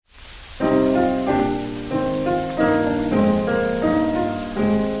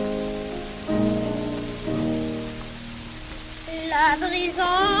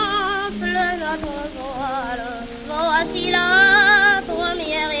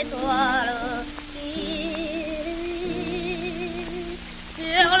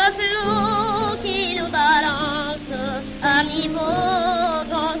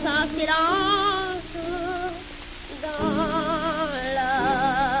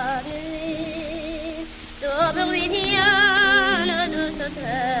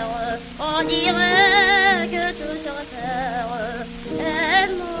dirait que tout sur terre est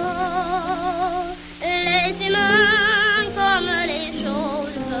mort. Les humains comme les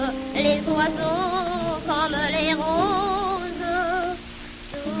choses, les oiseaux comme les roses,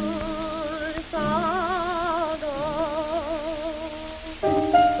 tout s'endort.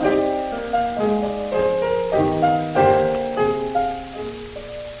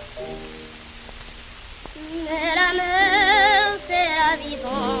 Mais la mer, c'est la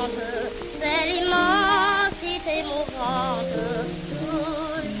vivante, c'est l'immensité mourante,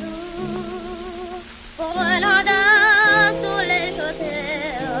 toujours prenant d'assaut les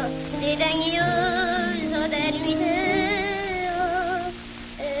chaussées, dédaigneuses des nuitaires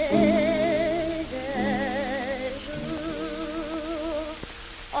et des jours.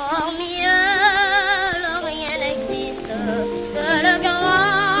 Hormis elle, rien n'existe que le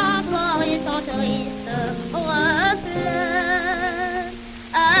grand corps et son triste reflet.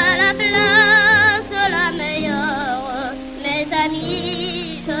 À la place la meilleure, mes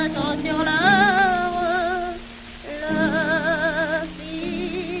amis jetons sur l'heure le filet.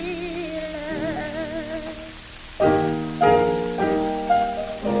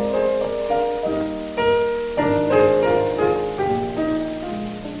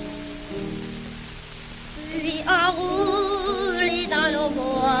 Puis enroulés dans nos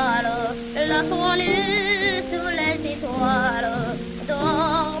voiles, la tournure sous les étoiles,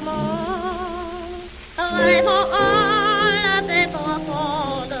 dormant, rêvant en la paix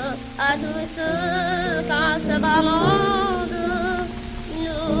profonde, à tous ceux qu'en ce bas monde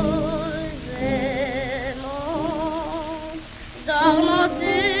nous aimons. Dormons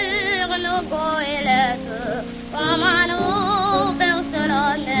sur nos goélettes, comme à nos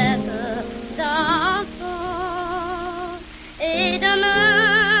Barcelonettes d'enfants. Et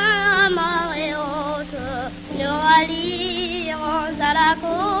demain, à marée haute, nous rallierons à la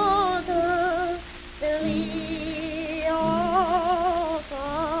côte.